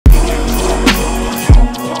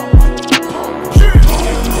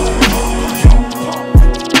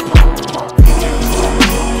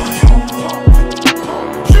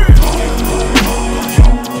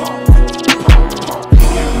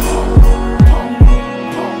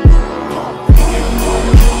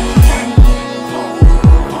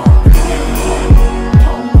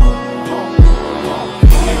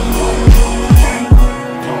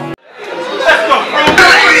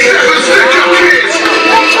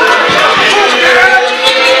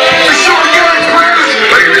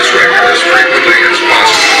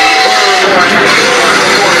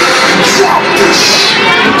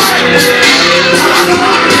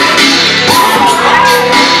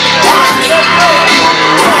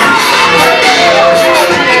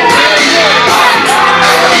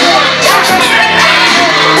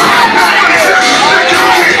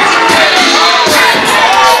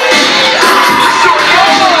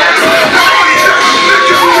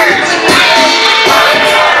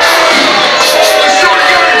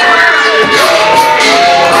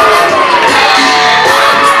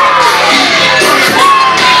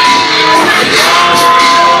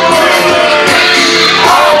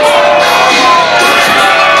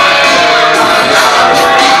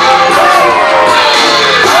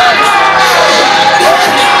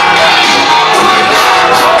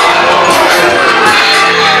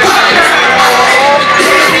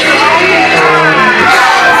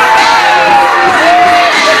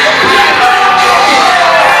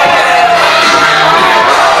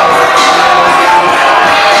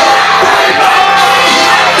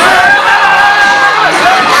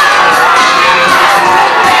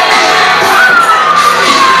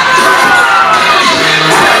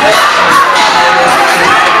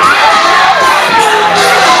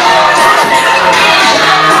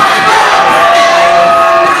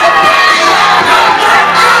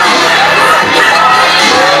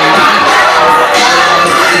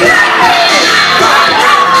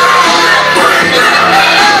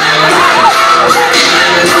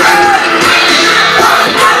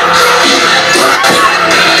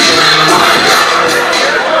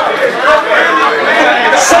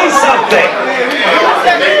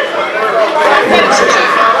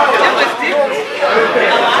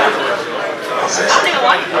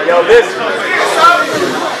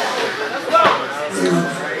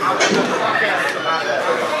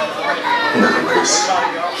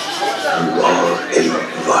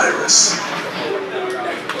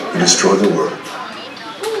destroy the world.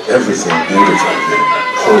 Everything beautiful, you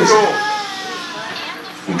poison.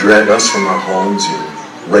 You drag us from our homes, you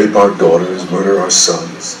rape our daughters, murder our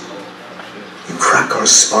sons. You crack our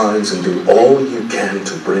spines and do all you can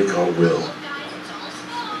to break our will.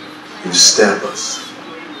 You stab us,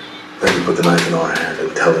 then you put the knife in our hand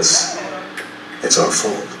and tell us it's our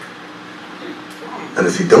fault. And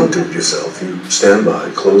if you don't do it yourself, you stand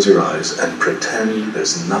by, close your eyes, and pretend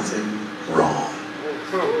there's nothing wrong.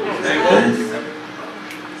 And then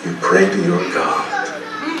you pray to your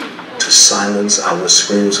God to silence our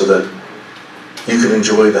screams so that you can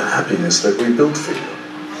enjoy the happiness that we built for you.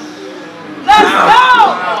 Let's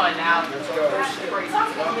go!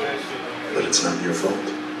 But it's not your fault.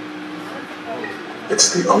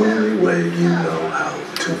 It's the only way you know how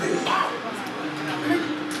to be.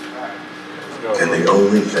 And the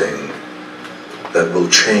only thing that will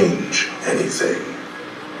change anything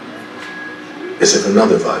is if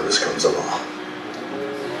another virus comes along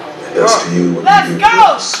and does to you what you do to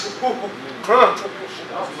us.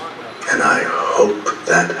 And I hope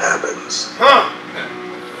that happens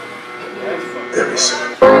very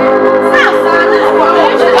soon.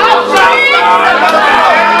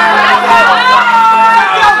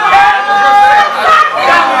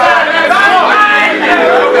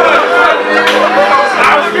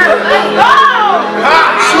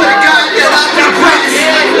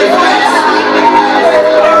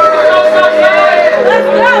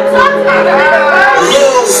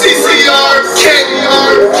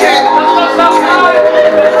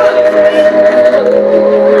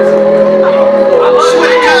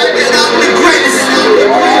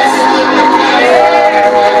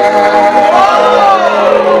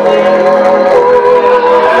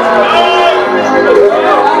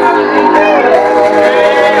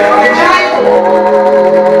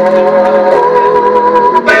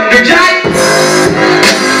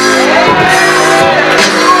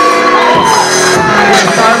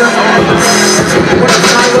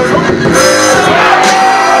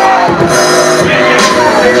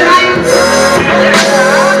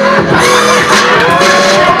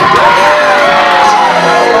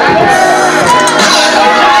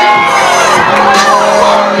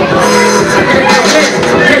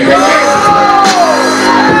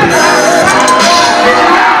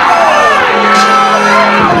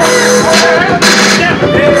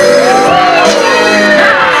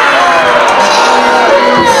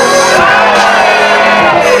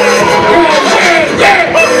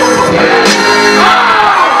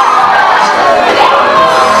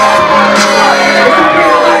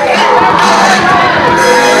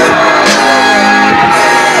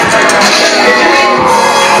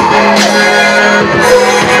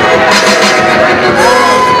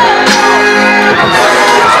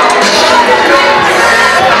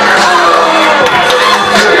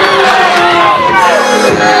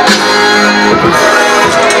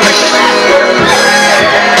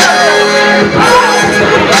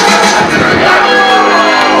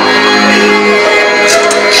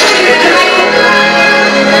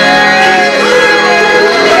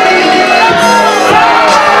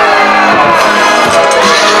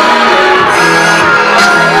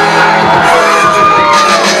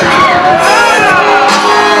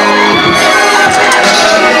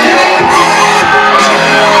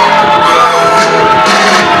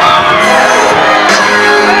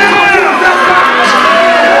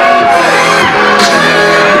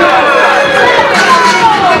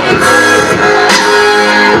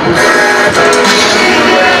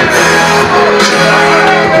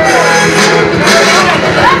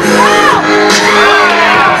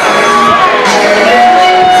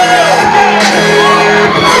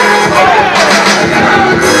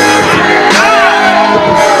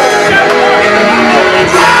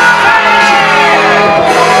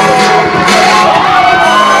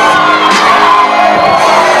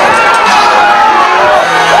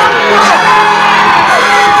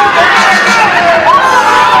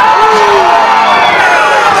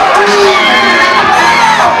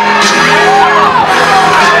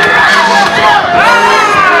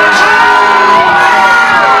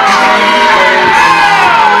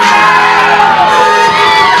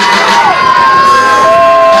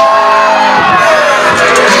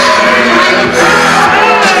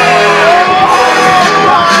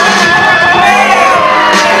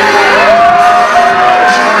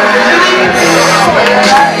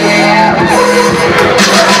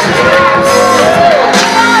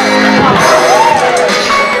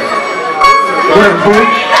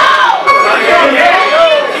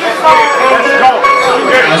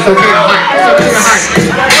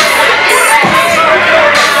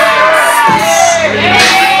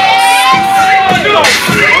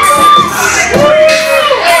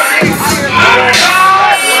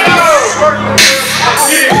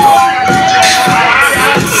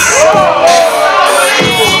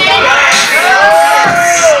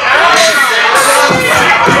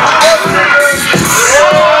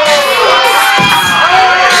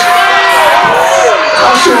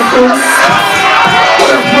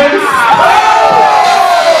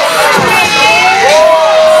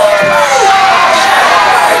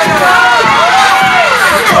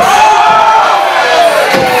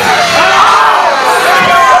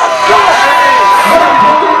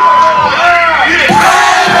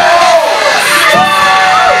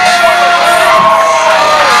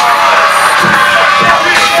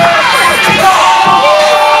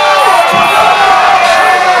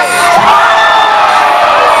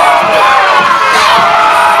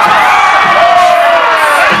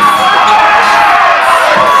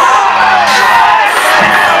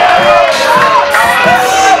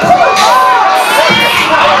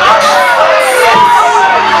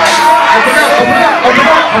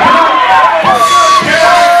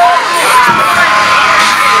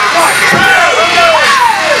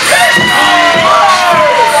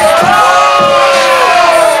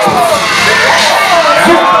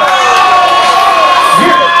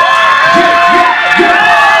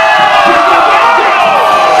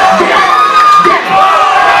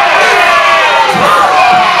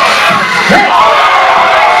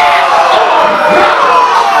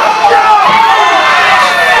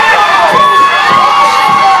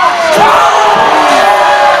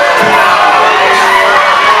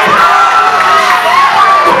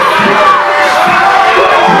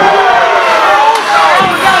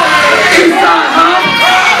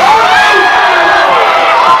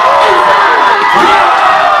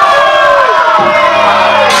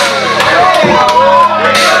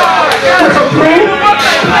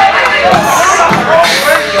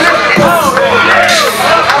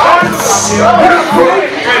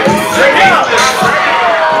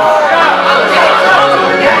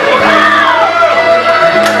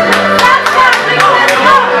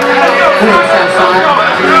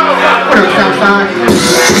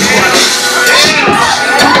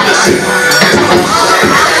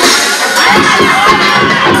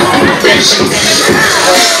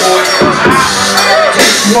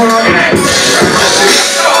 Come on.